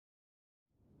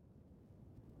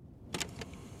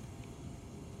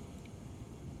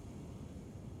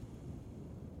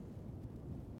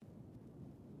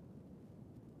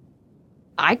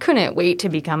I couldn't wait to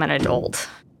become an adult.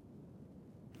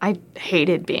 I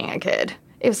hated being a kid.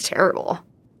 It was terrible.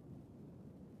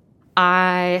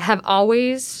 I have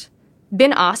always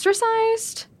been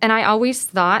ostracized, and I always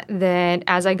thought that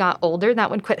as I got older,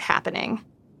 that would quit happening.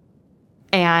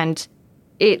 And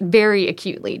it very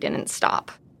acutely didn't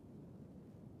stop.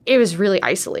 It was really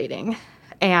isolating.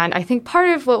 And I think part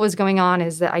of what was going on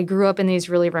is that I grew up in these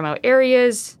really remote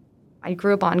areas. I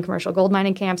grew up on commercial gold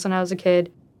mining camps when I was a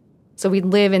kid. So we'd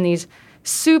live in these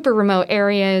super remote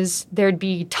areas. There'd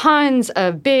be tons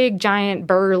of big, giant,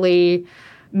 burly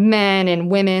men and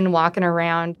women walking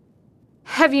around.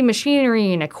 Heavy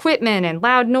machinery and equipment and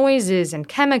loud noises and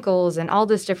chemicals and all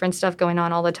this different stuff going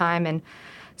on all the time. And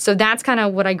so that's kind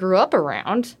of what I grew up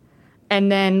around.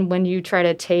 And then when you try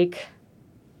to take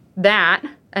that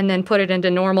and then put it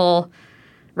into normal,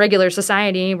 regular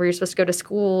society where you're supposed to go to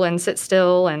school and sit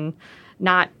still and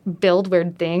not build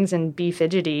weird things and be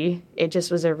fidgety, it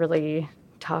just was a really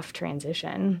tough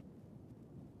transition.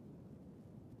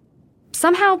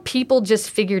 Somehow people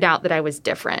just figured out that I was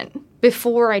different.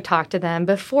 Before I talked to them,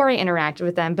 before I interacted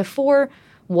with them, before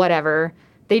whatever,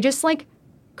 they just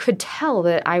could tell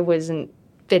that I wasn't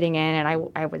fitting in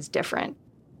and I was different.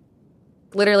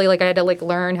 Literally, I had to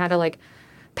learn how to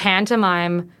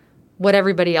pantomime what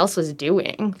everybody else was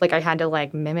doing. I had to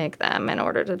mimic them in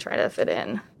order to try to fit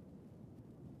in.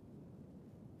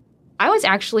 I was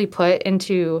actually put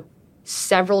into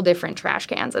several different trash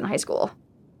cans in high school.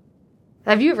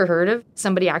 Have you ever heard of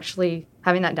somebody actually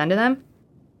having that done to them?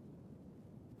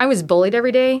 I was bullied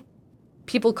every day.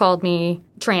 People called me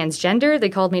transgender. They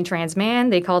called me trans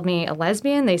man. They called me a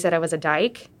lesbian. They said I was a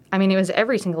dyke. I mean, it was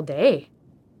every single day.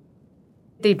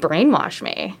 They brainwashed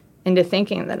me into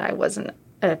thinking that I wasn't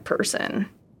a person.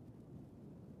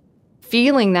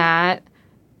 Feeling that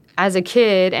as a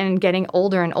kid and getting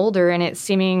older and older and it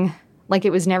seeming like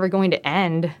it was never going to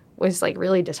end was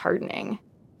really disheartening.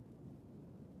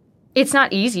 It's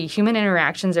not easy. Human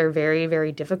interactions are very,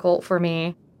 very difficult for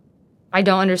me. I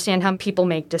don't understand how people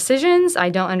make decisions. I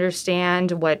don't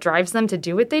understand what drives them to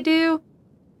do what they do.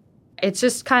 It's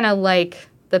just kind of like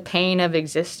the pain of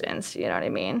existence, you know what I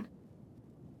mean?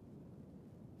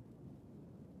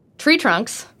 Tree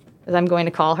Trunks, as I'm going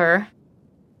to call her,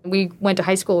 we went to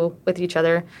high school with each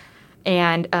other,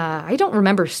 and I don't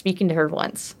remember speaking to her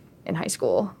once in high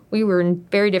school. We were in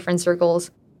very different circles.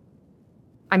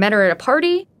 I met her at a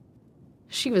party.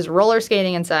 She was roller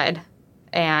skating inside,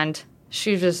 and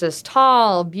she was just this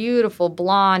tall, beautiful,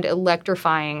 blonde,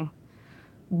 electrifying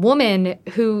woman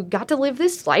who got to live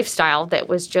this lifestyle that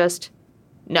was just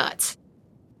nuts.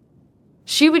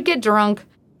 She would get drunk,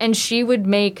 and she would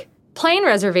make plane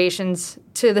reservations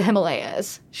to the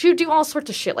Himalayas. She would do all sorts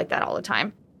of shit like that all the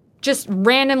time. Just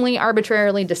randomly,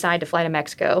 arbitrarily decide to fly to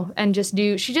Mexico and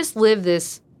she just lived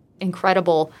this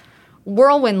incredible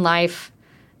whirlwind life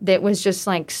that was just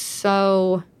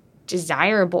so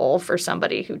desirable for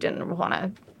somebody who didn't want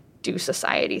to do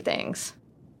society things.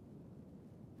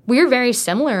 We were very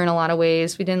similar in a lot of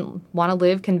ways. We didn't want to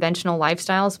live conventional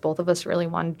lifestyles. Both of us really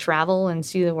wanted to travel and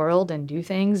see the world and do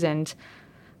things. And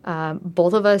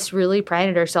both of us really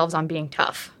prided ourselves on being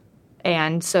tough.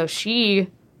 And so she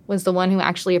was the one who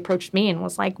actually approached me and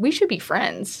was like, we should be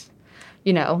friends,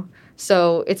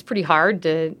 So it's pretty hard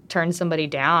to turn somebody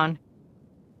down.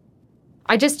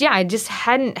 I just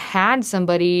hadn't had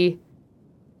somebody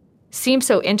seem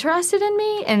so interested in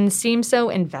me and seem so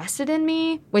invested in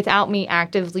me without me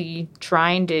actively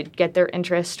trying to get their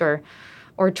interest or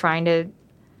trying to,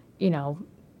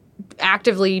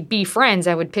 actively be friends.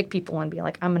 I would pick people and be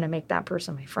like, I'm going to make that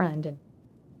person my friend. And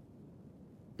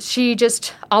she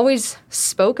just always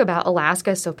spoke about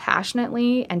Alaska so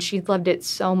passionately, and she loved it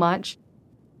so much.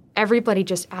 Everybody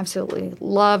just absolutely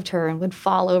loved her and would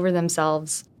fall over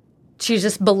themselves. She's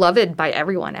just beloved by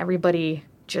everyone. Everybody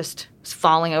just was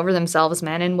falling over themselves.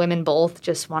 Men and women both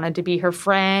just wanted to be her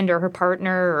friend or her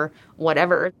partner or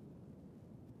whatever.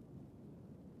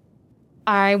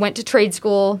 I went to trade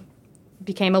school,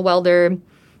 became a welder,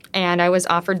 and I was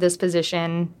offered this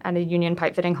position at a union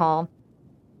pipe fitting hall.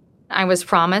 I was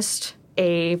promised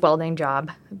a welding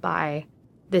job by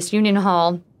this union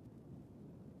hall.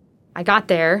 I got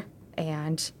there,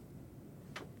 and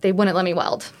they wouldn't let me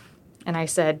weld. And I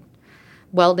said,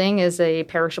 welding is a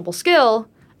perishable skill.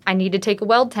 I need to take a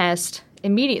weld test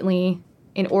immediately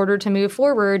in order to move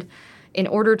forward, in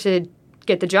order to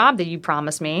get the job that you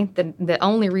promised me, the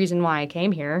only reason why I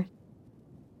came here.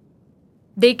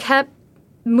 They kept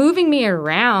moving me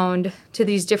around to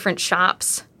these different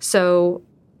shops. So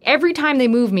every time they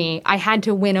moved me, I had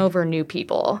to win over new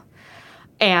people.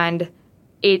 And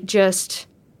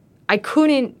I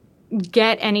couldn't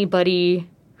get anybody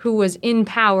who was in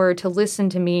power to listen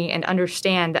to me and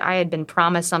understand that I had been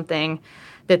promised something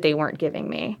that they weren't giving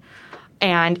me.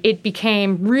 And it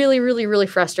became really, really, really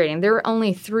frustrating. There were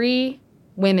only 3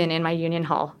 women in my union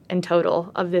hall in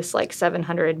total of this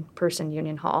 700-person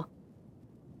union hall.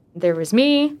 There was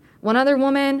me, one other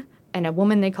woman, and a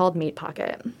woman they called Meat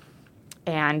Pocket.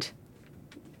 And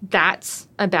that's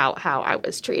about how I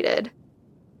was treated.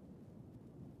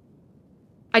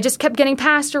 I just kept getting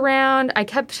passed around. I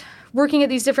kept working at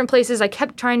these different places. I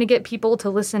kept trying to get people to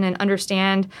listen and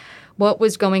understand what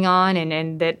was going on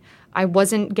and that I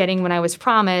wasn't getting what I was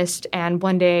promised. And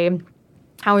one day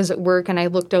I was at work and I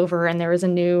looked over and there was a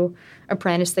new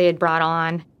apprentice they had brought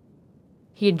on.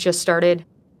 He had just started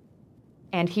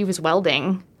and he was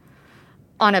welding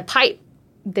on a pipe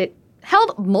that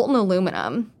held molten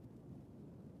aluminum.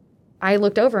 I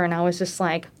looked over and I was just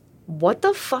like, what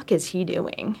the fuck is he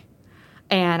doing?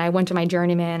 And I went to my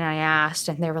journeyman and I asked,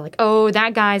 and they were like, oh,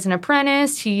 that guy's an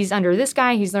apprentice. He's under this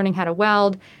guy. He's learning how to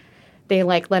weld. They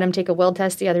let him take a weld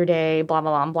test the other day, blah,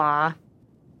 blah, blah, blah.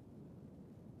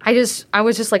 I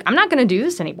was just like, I'm not going to do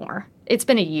this anymore. It's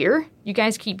been a year. You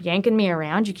guys keep yanking me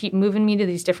around. You keep moving me to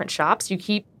these different shops. You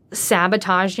keep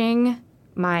sabotaging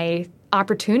my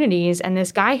opportunities. And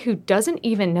this guy who doesn't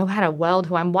even know how to weld,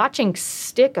 who I'm watching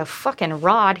stick a fucking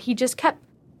rod, he just kept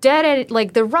dead at it.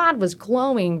 The rod was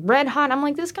glowing red hot. I'm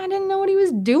like, this guy didn't know what he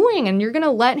was doing. And you're going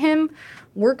to let him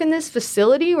work in this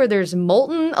facility where there's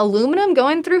molten aluminum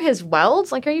going through his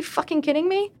welds? Are you fucking kidding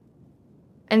me?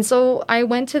 And so I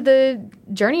went to the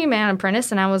journeyman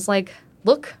apprentice and I was like,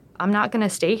 look, I'm not going to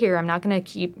stay here. I'm not going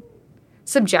to keep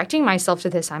subjecting myself to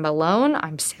this. I'm alone.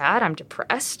 I'm sad. I'm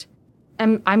depressed.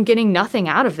 And I'm getting nothing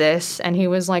out of this. And he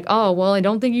was like, oh, well, I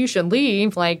don't think you should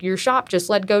leave. Your shop just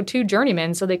let go 2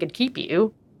 journeymen so they could keep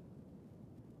you.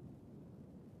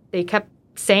 They kept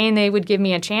saying they would give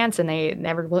me a chance, and they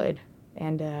never would.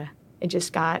 And it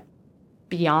just got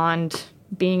beyond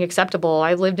being acceptable.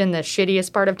 I lived in the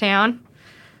shittiest part of town.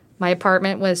 My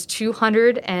apartment was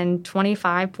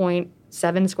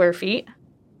 225.7 square feet.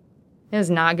 It was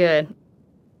not good.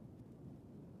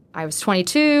 I was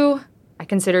 22. I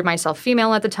considered myself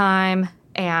female at the time,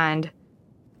 and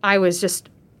I was just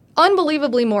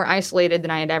unbelievably more isolated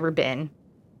than I had ever been.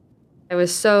 I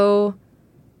was so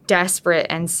desperate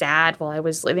and sad while I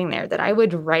was living there that I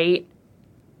would write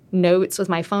notes with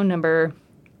my phone number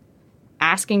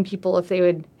asking people if they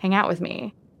would hang out with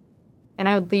me, and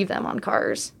I would leave them on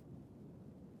cars.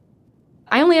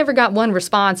 I only ever got one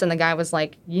response, and the guy was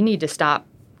like, you need to stop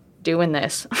doing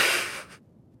this.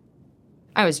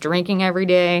 I was drinking every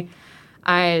day.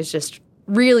 I was just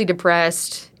really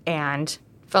depressed and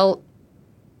felt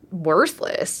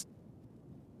worthless.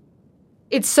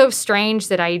 It's so strange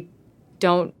that I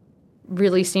don't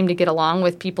really seem to get along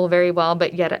with people very well,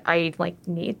 but yet I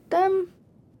need them.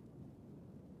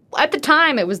 At the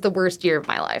time, it was the worst year of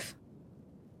my life.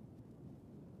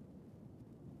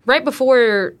 Right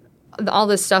before all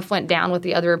this stuff went down with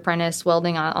the other apprentice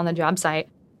welding on the job site,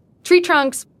 Tree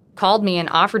Trunks called me and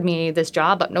offered me this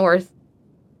job up north.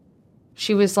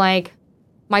 She was like,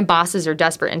 my bosses are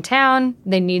desperate in town.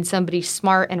 They need somebody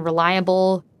smart and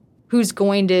reliable who's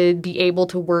going to be able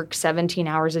to work 17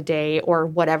 hours a day or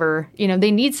whatever.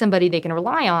 They need somebody they can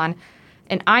rely on.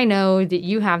 And I know that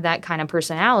you have that kind of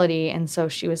personality. And so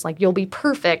she was like, you'll be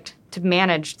perfect to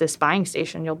manage this buying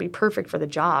station. You'll be perfect for the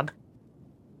job.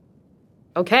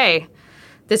 Okay,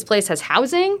 this place has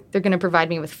housing. They're going to provide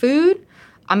me with food.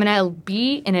 I'm going to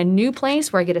be in a new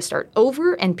place where I get to start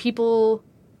over and people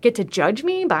get to judge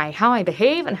me by how I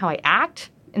behave and how I act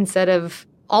instead of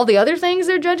all the other things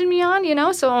they're judging me on,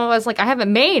 So I was like, I have it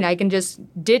made. I can just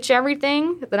ditch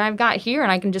everything that I've got here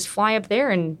and I can just fly up there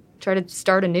and try to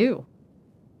start anew.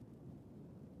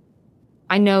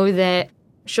 I know that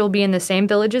she'll be in the same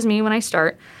village as me when I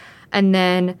start. And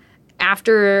then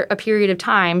after a period of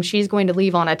time, she's going to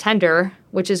leave on a tender,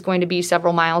 which is going to be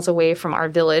several miles away from our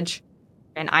village.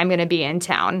 And I'm going to be in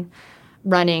town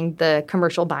running the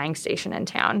commercial buying station in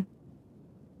town.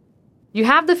 You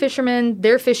have the fishermen,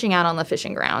 they're fishing out on the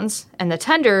fishing grounds, and the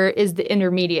tender is the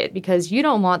intermediate because you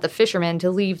don't want the fishermen to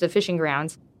leave the fishing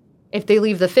grounds. If they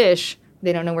leave the fish,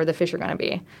 they don't know where the fish are going to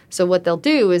be. So what they'll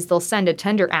do is they'll send a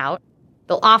tender out,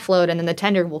 they'll offload, and then the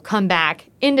tender will come back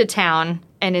into town,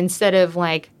 and instead of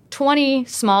 20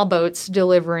 small boats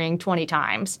delivering 20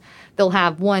 times, they'll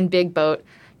have one big boat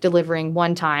delivering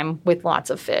one time with lots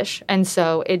of fish. And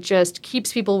so it just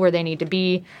keeps people where they need to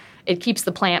be. It keeps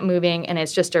the plant moving, and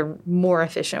it's just a more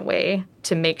efficient way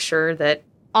to make sure that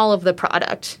all of the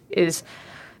product is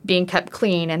being kept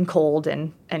clean and cold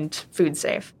and food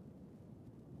safe.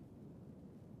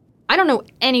 I don't know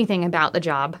anything about the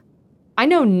job. I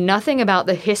know nothing about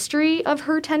the history of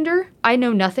her tender. I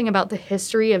know nothing about the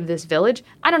history of this village.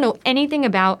 I don't know anything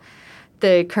about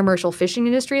the commercial fishing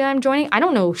industry that I'm joining. I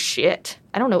don't know shit.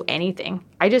 I don't know anything.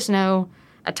 I just know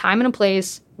a time and a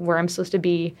place where I'm supposed to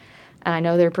be, and I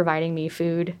know they're providing me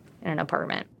food and an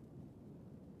apartment.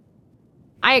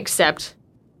 I accept.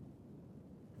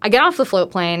 I get off the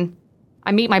float plane.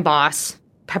 I meet my boss,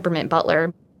 Peppermint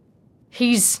Butler.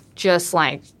 He's just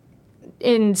like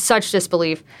in such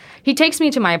disbelief. He takes me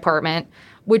to my apartment,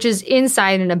 which is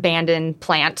inside an abandoned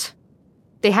plant.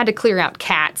 They had to clear out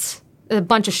cats, a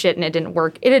bunch of shit, and it didn't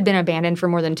work. It had been abandoned for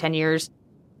more than 10 years.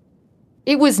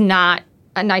 It was not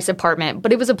a nice apartment,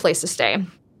 but it was a place to stay.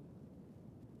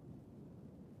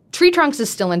 Tree Trunks is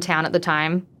still in town at the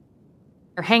time.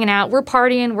 We're hanging out, we're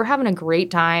partying, we're having a great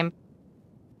time.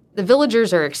 The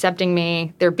villagers are accepting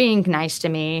me, they're being nice to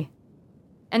me.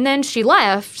 And then she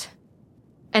left,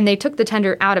 and they took the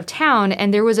tender out of town,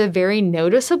 and there was a very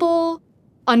noticeable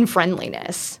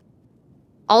unfriendliness.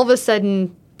 All of a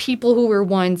sudden, people who were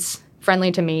once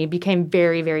friendly to me became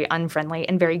very, very unfriendly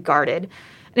and very guarded.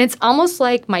 And it's almost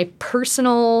like my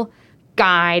personal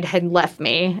guide had left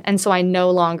me, and so I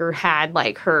no longer had,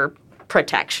 like, her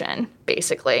protection,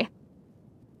 basically.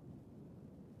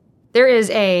 There is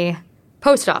a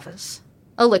post office,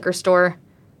 a liquor store,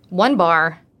 one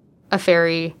bar, a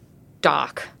ferry,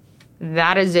 dock.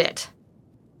 That is it.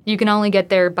 You can only get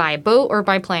there by boat or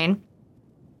by plane.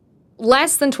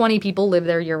 Less than 20 people live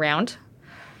there year-round,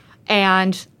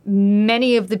 and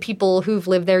many of the people who've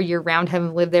lived there year-round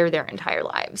have lived there their entire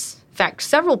lives. In fact,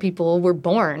 several people were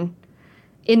born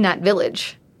in that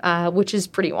village, which is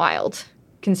pretty wild,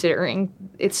 considering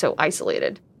it's so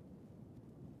isolated.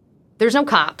 There's no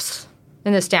cops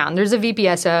in this town. There's a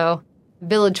VPSO,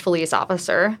 village police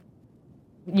officer.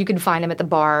 You can find him at the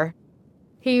bar.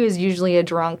 He was usually a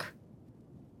drunk.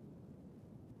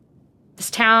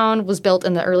 This town was built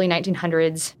in the early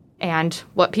 1900s, and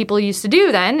what people used to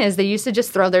do then is they used to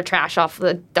just throw their trash off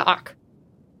the dock.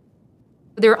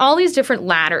 There were all these different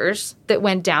ladders that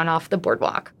went down off the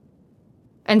boardwalk.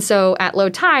 And so at low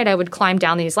tide, I would climb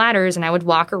down these ladders and I would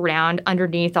walk around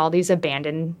underneath all these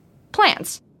abandoned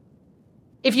plants.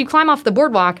 If you climb off the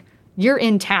boardwalk, you're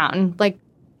in town. Like,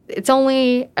 it's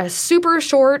only a super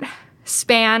short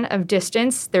span of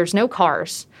distance. There's no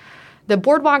cars. The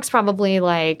boardwalk's probably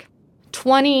like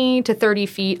 20 to 30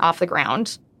 feet off the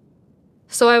ground.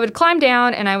 So I would climb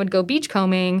down and I would go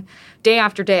beachcombing day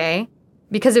after day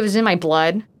because it was in my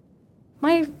blood.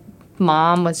 My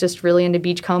mom was just really into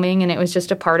beachcombing, and it was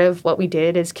just a part of what we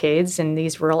did as kids in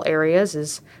these rural areas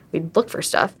is we'd look for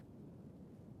stuff.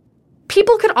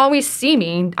 People could always see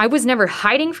me. I was never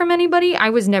hiding from anybody. I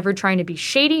was never trying to be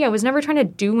shady. I was never trying to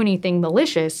do anything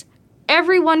malicious.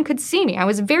 Everyone could see me. I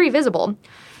was very visible.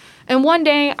 And one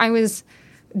day I was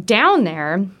down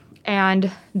there,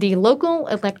 and the local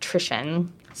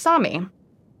electrician saw me.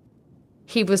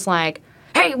 He was like,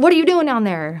 "Hey, what are you doing down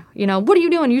there? You know, what are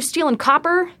you doing? You stealing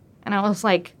copper?" And I was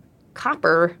like,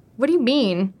 "Copper? What do you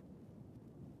mean?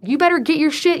 You better get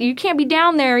your shit. You can't be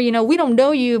down there. You know, we don't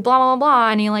know you, blah, blah,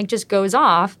 blah." And he, like, just goes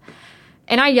off.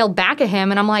 And I yelled back at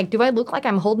him, and I'm like, "Do I look like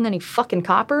I'm holding any fucking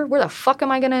copper? Where the fuck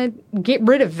am I going to get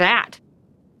rid of that?"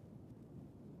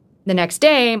 The next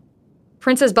day,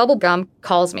 Princess Bubblegum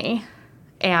calls me,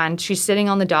 and she's sitting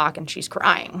on the dock, and she's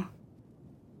crying.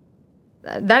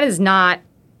 That is not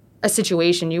a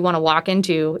situation you want to walk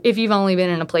into if you've only been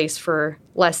in a place for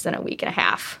less than a week and a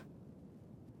half.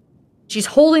 She's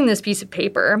holding this piece of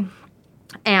paper,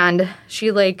 and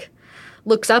she, like,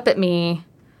 looks up at me,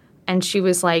 and she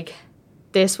was like,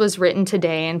 "This was written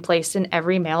today and placed in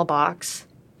every mailbox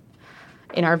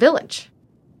in our village."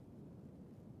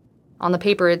 On the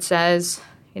paper it says,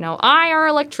 you know, "I, our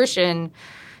electrician,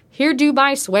 here do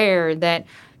by swear that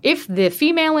if the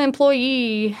female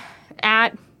employee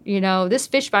at, you know, this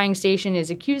fish buying station is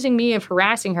accusing me of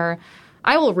harassing her,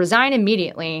 I will resign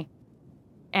immediately."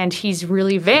 And he's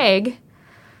really vague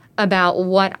about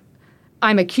what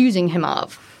I'm accusing him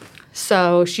of.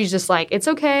 So she's just like, "It's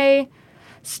okay.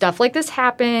 Stuff like this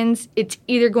happens. It's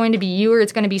either going to be you or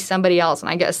it's going to be somebody else. And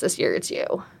I guess this year it's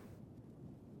you."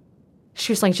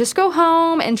 She was like, "Just go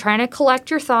home and try to collect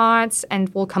your thoughts, and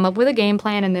we'll come up with a game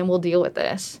plan, and then we'll deal with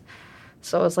this."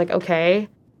 So I was like, okay.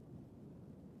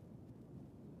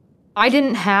 I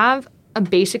didn't have a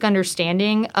basic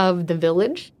understanding of the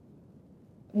village,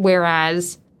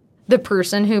 whereas the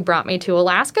person who brought me to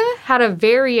Alaska had a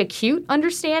very acute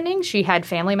understanding. She had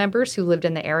family members who lived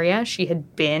in the area. She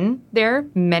had been there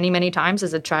many, many times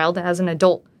as a child, as an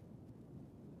adult.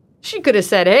 She could have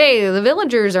said, "Hey, the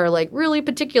villagers are, like, really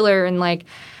particular, and, like,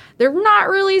 they're not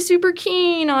really super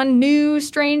keen on new,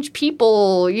 strange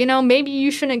people. You know, maybe you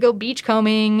shouldn't go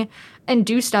beachcombing and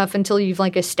do stuff until you've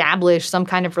like established some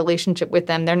kind of relationship with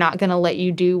them. They're not going to let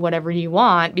you do whatever you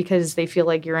want because they feel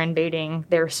like you're invading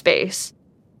their space.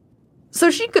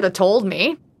 So she could have told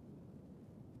me.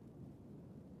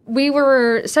 We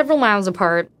were several miles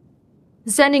apart,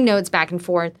 sending notes back and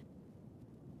forth.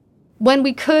 When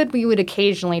we could, we would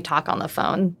occasionally talk on the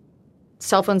phone.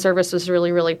 Cell phone service was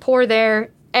really, really poor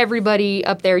there. Everybody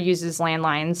up there uses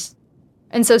landlines.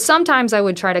 And so sometimes I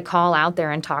would try to call out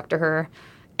there and talk to her.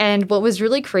 And what was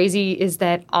really crazy is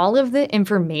that all of the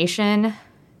information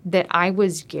that I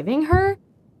was giving her,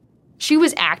 she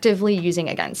was actively using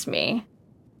against me.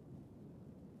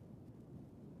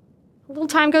 A little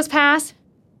time goes past.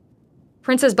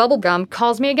 Princess Bubblegum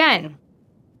calls me again.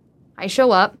 I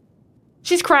show up.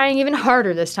 She's crying even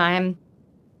harder this time.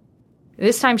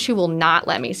 This time she will not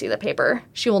let me see the paper.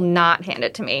 She will not hand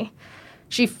it to me.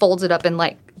 She folds it up and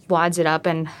like wads it up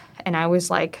and I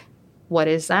was like, what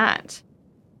is that?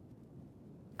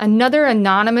 Another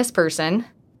anonymous person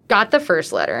got the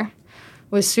first letter,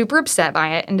 was super upset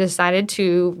by it, and decided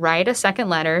to write a second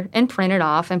letter and print it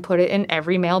off and put it in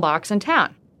every mailbox in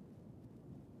town.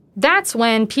 That's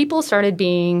when people started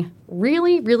being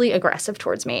really, really aggressive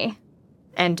towards me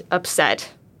and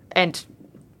upset and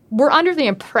were under the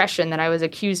impression that I was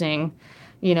accusing,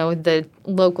 you know, the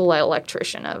local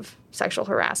electrician of sexual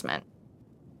harassment,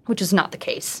 which is not the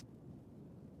case.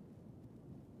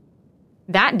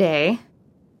 That day,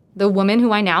 the woman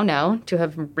who I now know to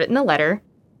have written the letter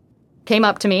came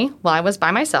up to me while I was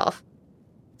by myself,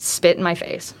 spit in my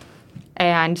face,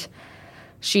 and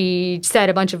she said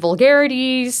a bunch of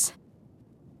vulgarities.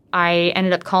 I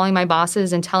ended up calling my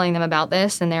bosses and telling them about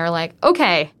this, and they were like,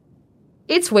 okay,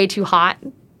 it's way too hot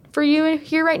for you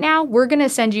here right now. We're going to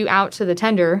send you out to the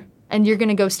tender, and you're going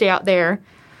to go stay out there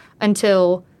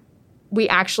until we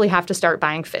actually have to start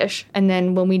buying fish. And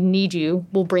then when we need you,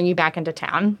 we'll bring you back into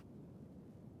town.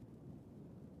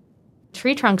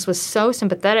 Tree Trunks was so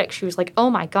sympathetic. She was like, oh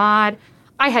my God,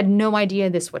 I had no idea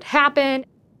this would happen.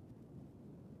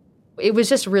 It was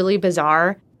just really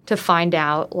bizarre to find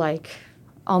out, like,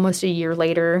 almost a year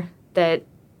later that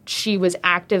she was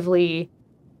actively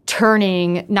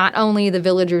turning not only the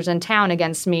villagers in town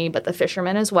against me, but the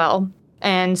fishermen as well.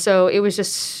 And so it was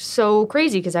just so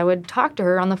crazy because I would talk to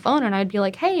her on the phone and I'd be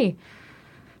like, hey,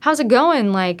 how's it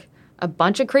going? Like, a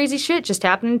bunch of crazy shit just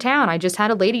happened in town. I just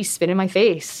had a lady spit in my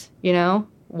face, you know?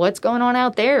 What's going on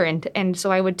out there? And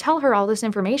so I would tell her all this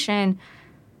information,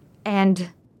 and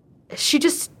she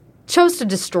just chose to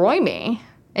destroy me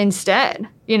instead,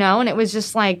 you know? And it was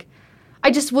just like, I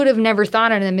just would have never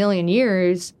thought in a million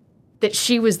years that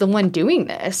she was the one doing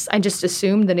this. I just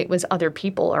assumed that it was other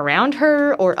people around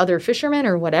her or other fishermen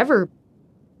or whatever.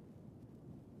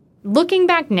 Looking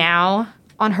back now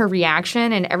on her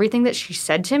reaction and everything that she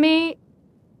said to me,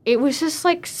 it was just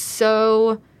like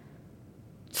so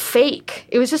fake.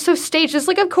 It was just so staged. It's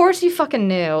like, of course you fucking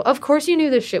knew. Of course you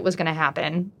knew this shit was going to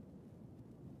happen.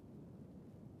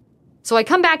 So I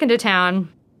come back into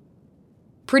town.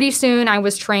 Pretty soon I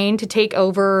was trained to take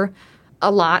over a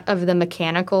lot of the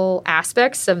mechanical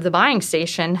aspects of the buying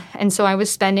station. And so I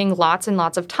was spending lots and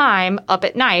lots of time up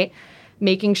at night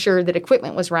making sure that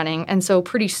equipment was running. And so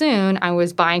pretty soon I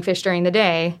was buying fish during the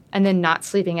day and then not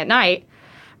sleeping at night,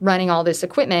 running all this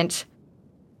equipment.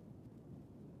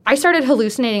 I started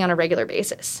hallucinating on a regular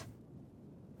basis.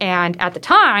 And at the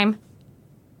time,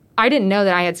 I didn't know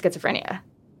that I had schizophrenia.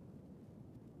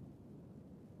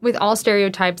 With all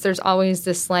stereotypes, there's always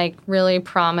this like really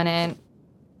prominent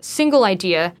single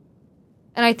idea.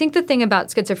 And I think the thing about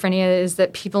schizophrenia is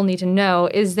that people need to know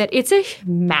is that it's a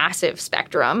massive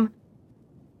spectrum.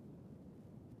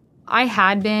 I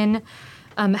had been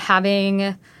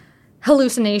having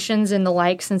hallucinations and the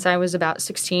like since I was about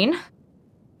 16.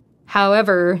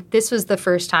 However, this was the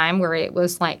first time where it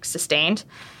was like sustained.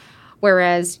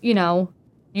 Whereas, you know,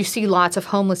 you see lots of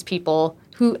homeless people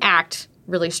who act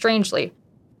really strangely.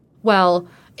 Well,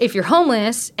 if you're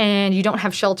homeless and you don't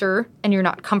have shelter and you're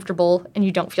not comfortable and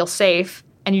you don't feel safe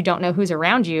and you don't know who's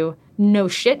around you, no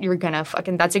shit, you're gonna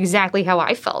fucking... That's exactly how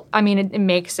I felt. I mean, it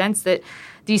makes sense that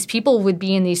these people would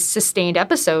be in these sustained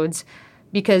episodes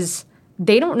because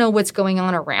they don't know what's going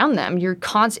on around them.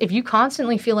 If you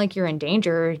constantly feel like you're in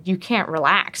danger, you can't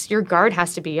relax. Your guard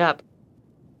has to be up.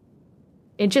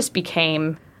 It just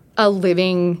became a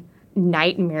living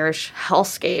nightmarish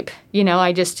hellscape. You know,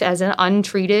 I just, as an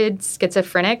untreated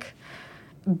schizophrenic,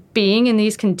 being in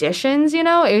these conditions, you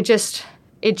know, it just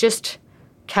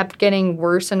kept getting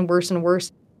worse and worse and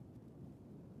worse.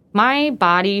 My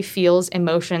body feels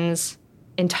emotions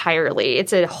entirely.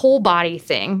 It's a whole body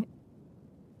thing.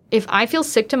 If I feel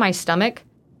sick to my stomach,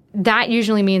 that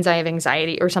usually means I have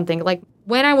anxiety or something. Like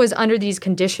when I was under these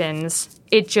conditions,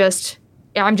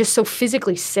 I'm just so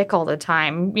physically sick all the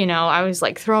time. I was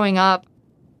like throwing up.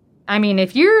 I mean,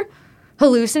 if you're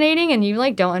hallucinating and you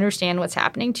like don't understand what's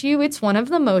happening to you, it's one of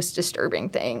the most disturbing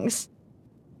things.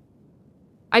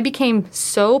 I became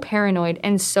so paranoid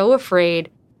and so afraid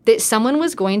that someone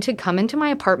was going to come into my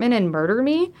apartment and murder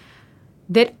me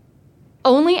that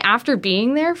only after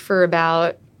being there for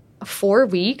about 4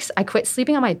 weeks, I quit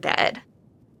sleeping on my bed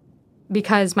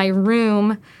because my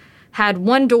room had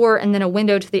one door and then a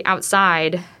window to the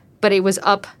outside, but it was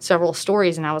up several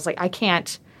stories. And I was like, I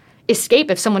can't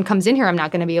escape. If someone comes in here, I'm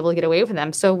not going to be able to get away with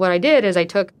them. So what I did is I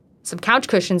took some couch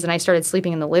cushions and I started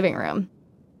sleeping in the living room.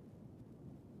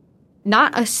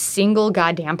 Not a single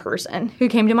goddamn person who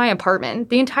came to my apartment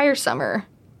the entire summer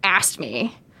asked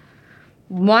me,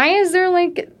 why is there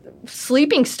like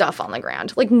sleeping stuff on the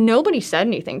ground? Like nobody said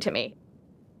anything to me.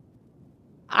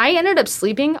 I ended up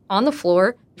sleeping on the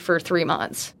floor for 3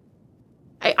 months.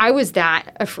 I was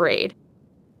that afraid.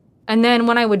 And then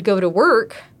when I would go to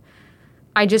work,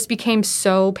 I just became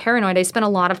so paranoid. I spent a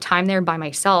lot of time there by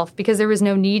myself because there was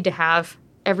no need to have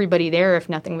everybody there if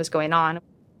nothing was going on.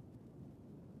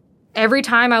 Every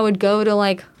time I would go to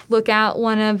like look out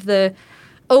one of the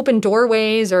open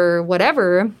doorways or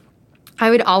whatever,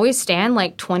 I would always stand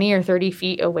like 20 or 30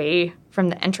 feet away from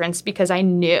the entrance because I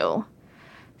knew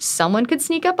someone could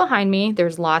sneak up behind me.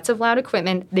 There's lots of loud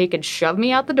equipment. They could shove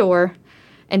me out the door.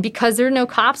 And because there are no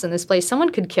cops in this place, someone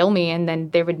could kill me and then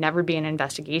there would never be an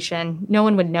investigation. No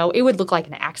one would know. It would look like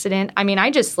an accident. I mean,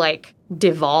 I just like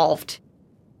devolved.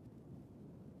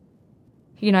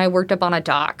 I worked up on a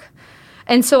dock.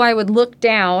 And so I would look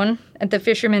down at the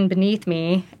fishermen beneath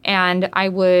me and I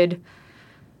would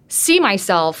see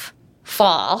myself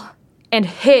fall and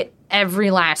hit every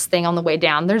last thing on the way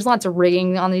down. There's lots of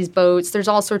rigging on these boats. There's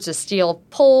all sorts of steel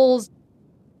poles.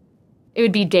 It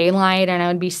would be daylight and I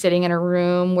would be sitting in a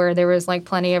room where there was like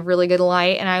plenty of really good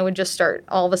light and I would just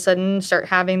all of a sudden start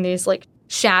having these like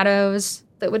shadows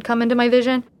that would come into my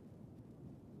vision.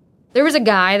 There was a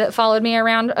guy that followed me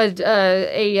around,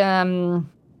 a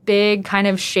big kind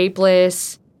of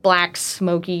shapeless, black,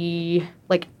 smoky,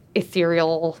 like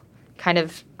ethereal kind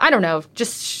of, I don't know,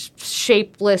 just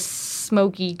shapeless,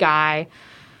 smoky guy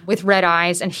with red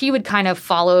eyes. And he would kind of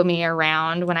follow me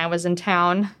around when I was in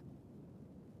town.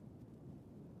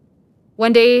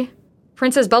 One day,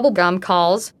 Princess Bubblegum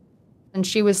calls, and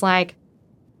she was like,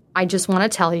 I just want to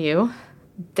tell you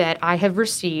that I have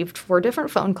received 4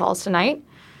 different phone calls tonight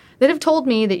that have told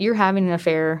me that you're having an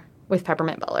affair with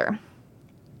Peppermint Butler.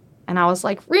 And I was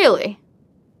like, really?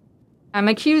 I'm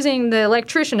accusing the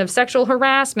electrician of sexual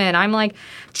harassment. I'm like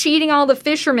cheating all the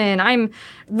fishermen. I'm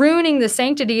ruining the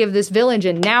sanctity of this village,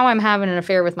 and now I'm having an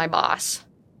affair with my boss.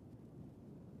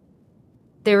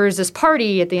 There was this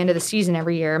party at the end of the season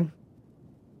every year.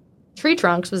 Tree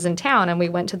Trunks was in town, and we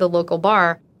went to the local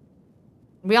bar.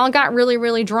 We all got really,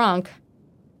 really drunk,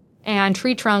 and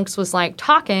Tree Trunks was like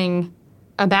talking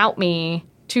about me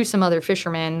to some other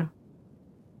fishermen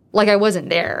like I wasn't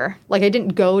there. Like I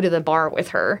didn't go to the bar with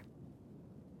her.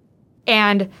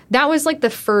 And that was like the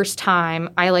first time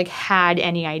I like had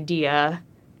any idea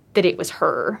that it was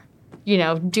her,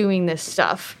 doing this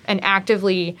stuff and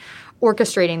actively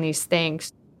orchestrating these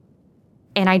things.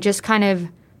 And I just kind of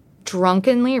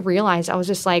drunkenly realized, I was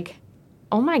just like,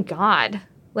 oh my God,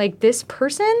 like this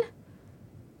person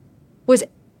was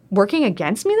working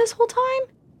against me this whole time?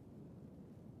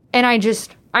 And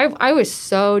I was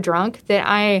so drunk that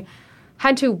I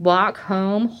had to walk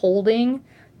home holding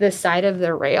the side of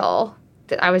the rail.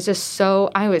 That I was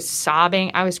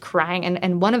sobbing, I was crying,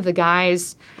 and one of the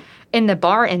guys in the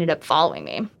bar ended up following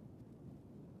me.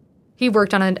 He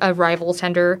worked on a rival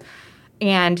tender,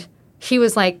 and he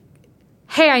was like,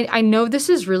 hey, I know this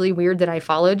is really weird that I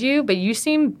followed you, but you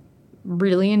seem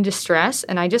really in distress,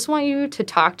 and I just want you to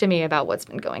talk to me about what's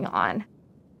been going on.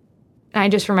 And I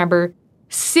just remember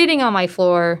sitting on my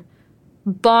floor,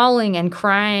 bawling and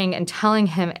crying and telling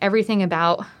him everything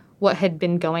about what had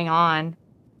been going on.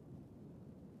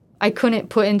 I couldn't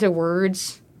put into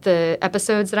words the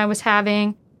episodes that I was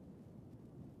having.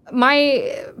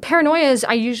 My paranoia is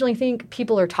I usually think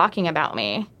people are talking about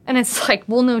me. And it's like,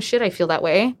 well, no shit, I feel that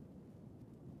way.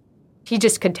 He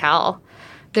just could tell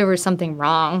there was something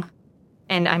wrong.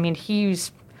 And I mean,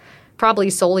 he's probably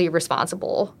solely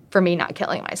responsible for me not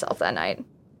killing myself that night.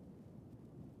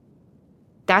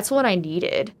 That's what I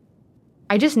needed.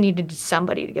 I just needed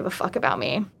somebody to give a fuck about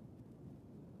me.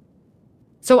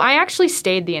 So I actually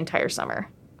stayed the entire summer.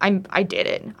 I did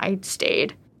it. I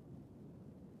stayed.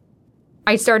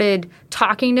 I started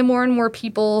talking to more and more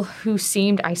people who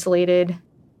seemed isolated.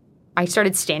 I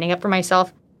started standing up for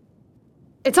myself.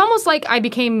 It's almost like I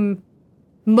became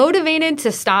motivated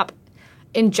to stop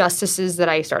injustices that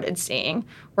I started seeing,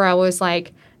 where I was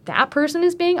like, that person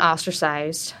is being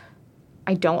ostracized.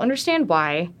 I don't understand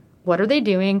why. What are they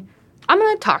doing? I'm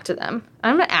going to talk to them.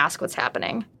 I'm going to ask what's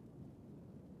happening.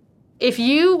 If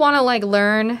you want to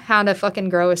learn how to fucking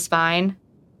grow a spine,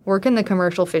 work in the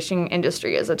commercial fishing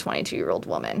industry as a 22-year-old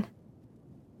woman.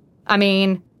 I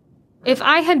mean, if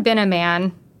I had been a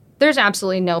man, there's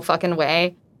absolutely no fucking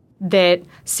way that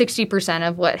 60%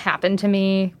 of what happened to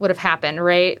me would have happened,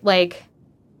 right? I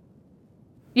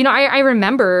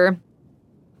remember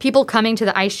people coming to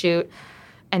the ice shoot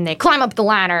and they climb up the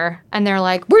ladder and they're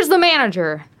like, "Where's the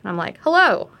manager?" And I'm like,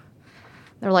 "Hello."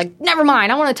 They're like, "Never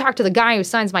mind, I want to talk to the guy who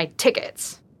signs my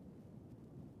tickets."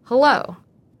 Hello.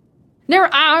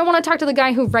 I want to talk to the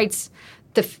guy who writes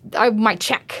my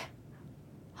check.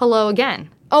 Hello again.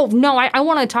 Oh, no, I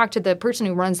want to talk to the person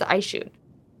who runs the ice shoot.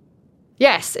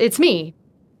 Yes, it's me.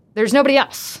 There's nobody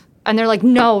else. And they're like,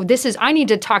 "No, I need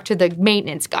to talk to the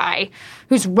maintenance guy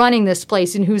who's running this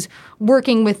place and who's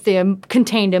working with the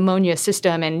contained ammonia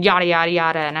system and yada, yada,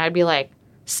 yada." And I'd be like,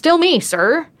 "Still me,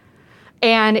 sir."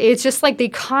 And it's just they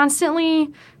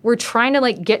constantly were trying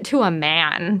to get to a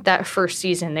man that first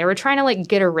season. They were trying to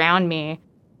get around me.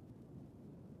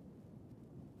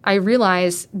 I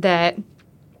realized that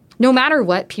no matter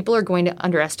what, people are going to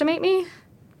underestimate me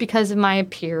because of my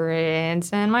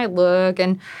appearance and my look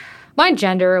and my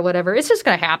gender or whatever. It's just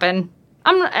going to happen.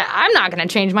 I'm not going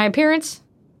to change my appearance.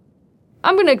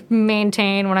 I'm going to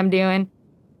maintain what I'm doing.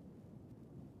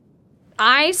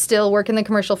 I still work in the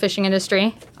commercial fishing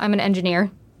industry. I'm an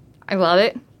engineer. I love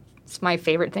it. It's my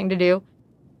favorite thing to do.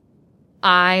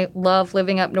 I love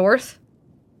living up north.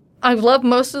 I love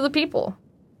most of the people.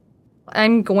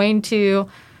 I'm going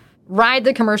to ride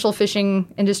the commercial fishing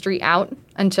industry out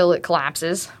until it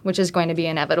collapses, which is going to be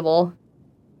inevitable.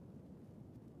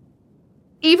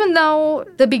 Even though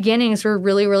the beginnings were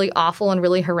really, really awful and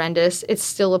really horrendous, it's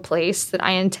still a place that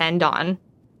I intend on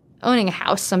owning a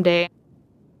house someday.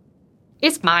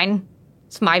 It's mine.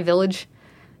 It's my village.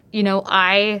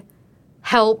 I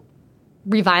help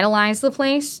revitalize the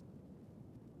place.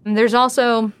 And there's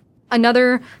also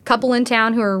another couple in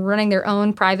town who are running their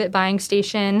own private buying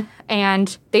station,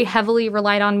 and they heavily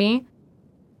relied on me.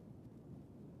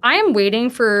 I am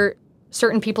waiting for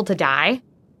certain people to die,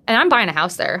 and I'm buying a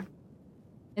house there.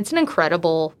 It's an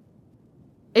incredible...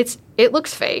 It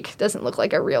looks fake. It doesn't look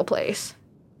like a real place.